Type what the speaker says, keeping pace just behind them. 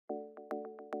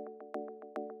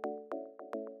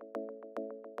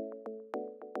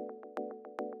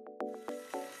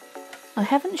I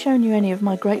haven't shown you any of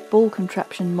my great ball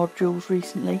contraption modules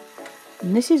recently,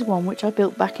 and this is one which I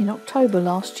built back in October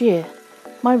last year,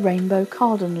 my Rainbow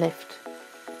Cardan Lift.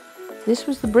 This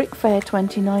was the Brick Fair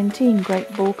 2019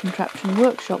 Great Ball Contraption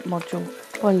Workshop module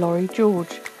by Lawrie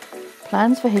George.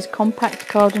 Plans for his compact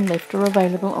cardan lift are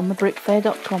available on the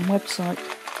brickfair.com website.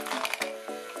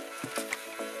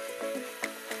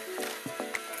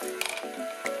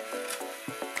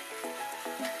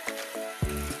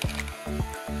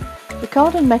 The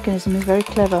cardan mechanism is very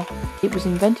clever. It was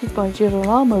invented by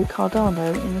Girolamo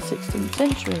Cardano in the 16th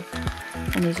century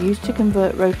and is used to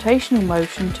convert rotational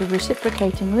motion to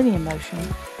reciprocating linear motion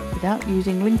without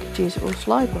using linkages or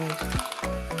slideways.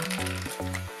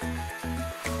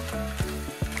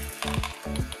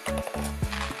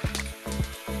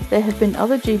 There have been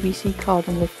other GBC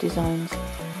Cardan Lift designs,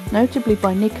 notably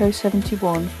by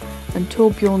Nico71 and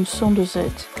Torbjorn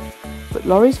Soderstedt, but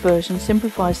Lawrie's version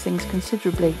simplifies things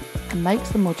considerably and makes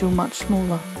the module much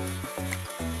smaller.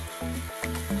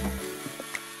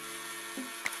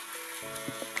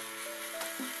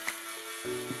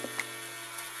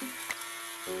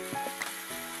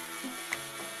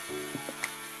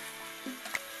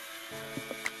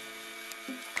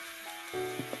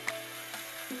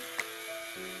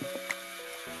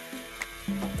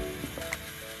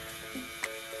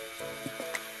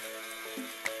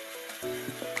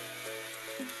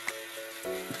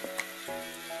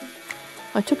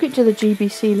 I took it to the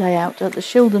GBC layout at the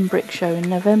Shildon Brick Show in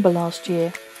November last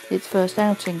year, its first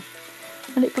outing,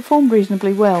 and it performed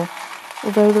reasonably well,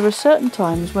 although there are certain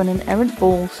times when an errant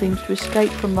ball seems to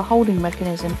escape from the holding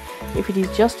mechanism if it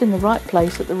is just in the right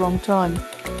place at the wrong time.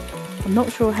 I'm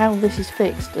not sure how this is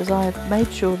fixed, as I have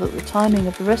made sure that the timing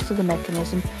of the rest of the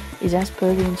mechanism is as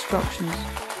per the instructions.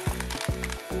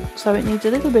 So it needs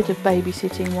a little bit of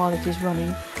babysitting while it is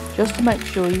running, just to make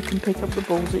sure you can pick up the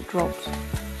balls it drops.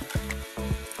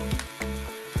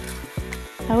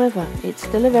 However, it's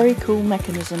still a very cool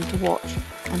mechanism to watch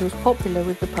and was popular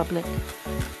with the public.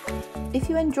 If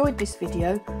you enjoyed this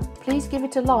video, please give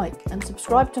it a like and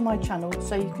subscribe to my channel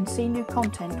so you can see new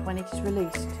content when it is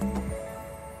released.